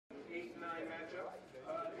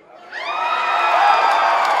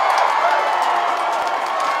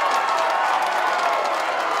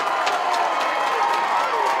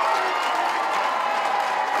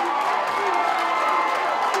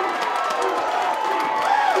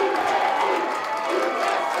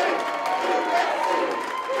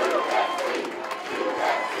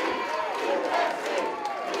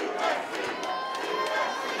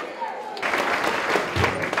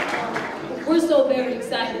We're so very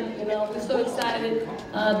excited, we're so excited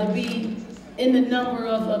to be in the number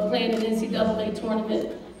of playing an NCAA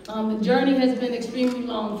tournament. The journey has been extremely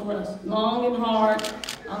long for us, long and hard,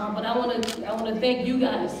 but I want to thank you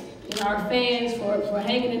guys, our fans for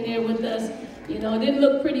hanging in there with us. It didn't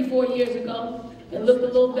look pretty 4 years ago. It looked a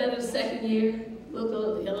little better the second year,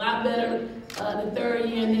 looked a lot better the third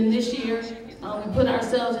year, and then this year we put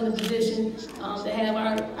ourselves in a position to have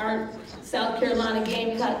our South Carolina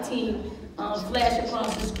Gamecock team flash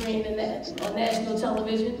across the screen on national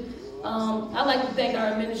television. I'd like to thank our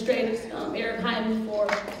administrators, Eric Hyman, for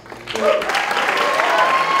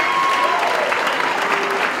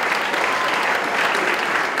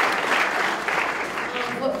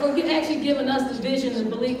actually giving us the vision and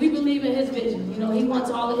believe. We believe in his vision. He wants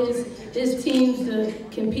all of his teams to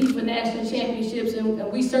compete for national championships, and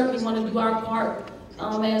we certainly want to do our part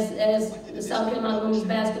as the South Carolina women's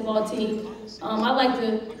basketball team. I'd like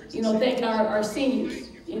to thank our seniors,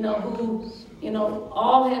 who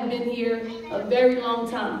all have been here a very long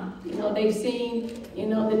time. They've seen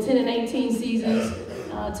the 10 and 18 seasons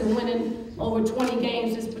to winning over 20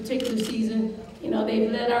 games this particular season.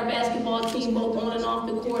 They've led our basketball team both on and off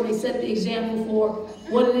the court. They set the example for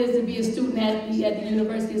what it is to be a student athlete at the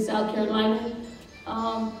University of South Carolina.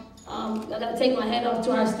 I got to take my hat off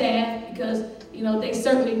to our staff because they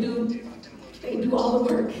certainly do. They do all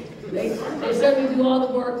the work. They certainly do all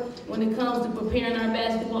the work when it comes to preparing our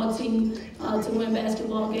basketball team to win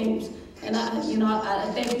basketball games. And I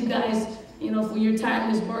thank you guys, for your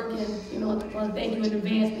tireless work, and I want to thank you in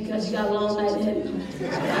advance because you got a long night ahead of you.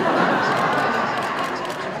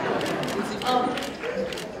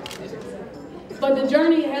 But the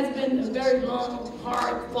journey has been a very long,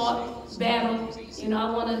 hard-fought battle.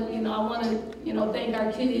 I want to thank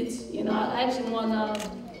our kids. I actually want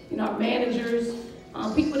our managers,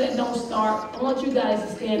 people that don't start. I want you guys to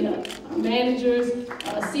stand up. Our managers,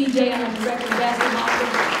 CJ, our director of basketball,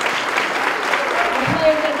 our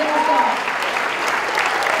players that don't start.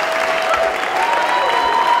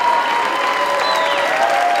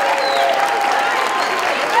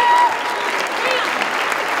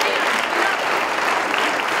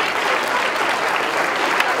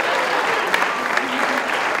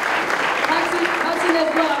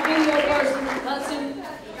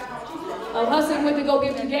 Hudson went to go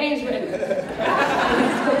get the games ready.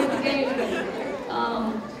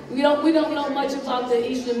 We don't know much about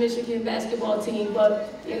the Eastern Michigan basketball team, but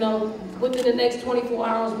within the next 24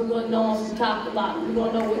 hours, we're going to know them from top to bottom. We're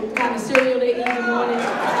going to know what kind of cereal they eat in the morning.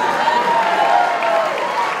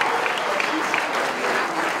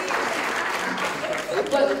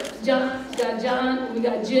 But John, we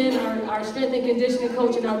got Jen, our strength and conditioning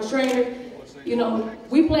coach, and our trainer.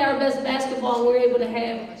 We play our best basketball and we're able to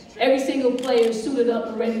have every single player suited up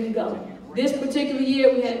and ready to go. This particular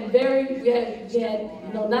year, we had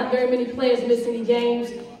not very many players miss any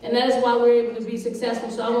games, and that is why we're able to be successful.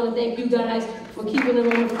 So I want to thank you guys for keeping them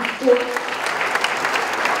on the court.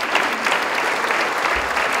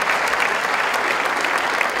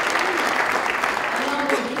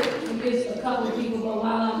 A couple of people, but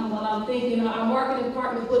while I'm thinking, our marketing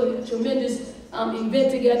department put a tremendous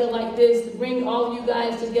event together like this to bring all of you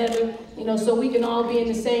guys together, so we can all be in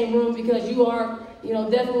the same room, because you are,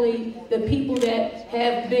 definitely the people that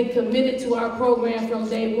have been committed to our program from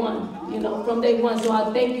day one, So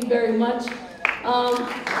I thank you very much.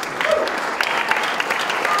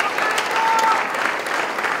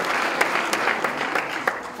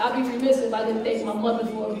 I'll be remiss if I didn't thank my mother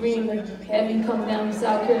for agreeing to have me come down to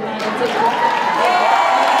South Carolina and take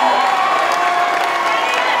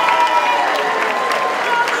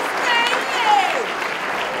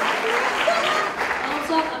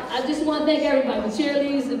I just want to thank everybody, the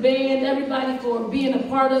cheerleaders, the band, everybody for being a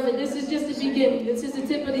part of it. This is just the beginning. This is the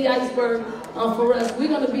tip of the iceberg for us. We're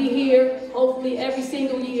going to be here, hopefully, every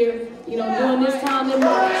single year, during this time in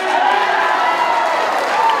March.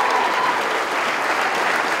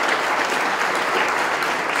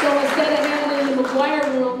 So instead of having it in the McGuire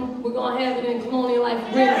room, we're going to have it in Colonial Life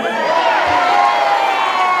Green.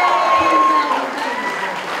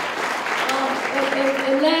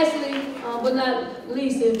 And lastly, but not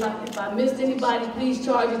least, if I missed anybody, please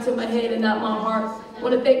charge it to my head and not my heart. I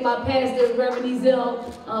want to thank my pastor, Reverend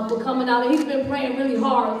Ezel, for coming out. And he's been praying really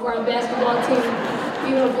hard for our basketball team.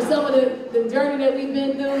 You know, for some of the journey that we've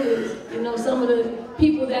been through, you know, some of the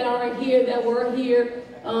people that aren't here, that were here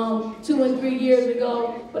 2 and 3 years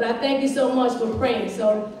ago. But I thank you so much for praying.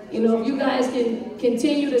 So, you know, if you guys can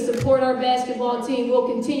continue to support our basketball team, we'll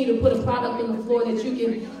continue to put a product on the floor that you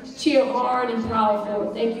can cheer hard and proud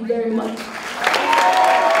for. Thank you very much.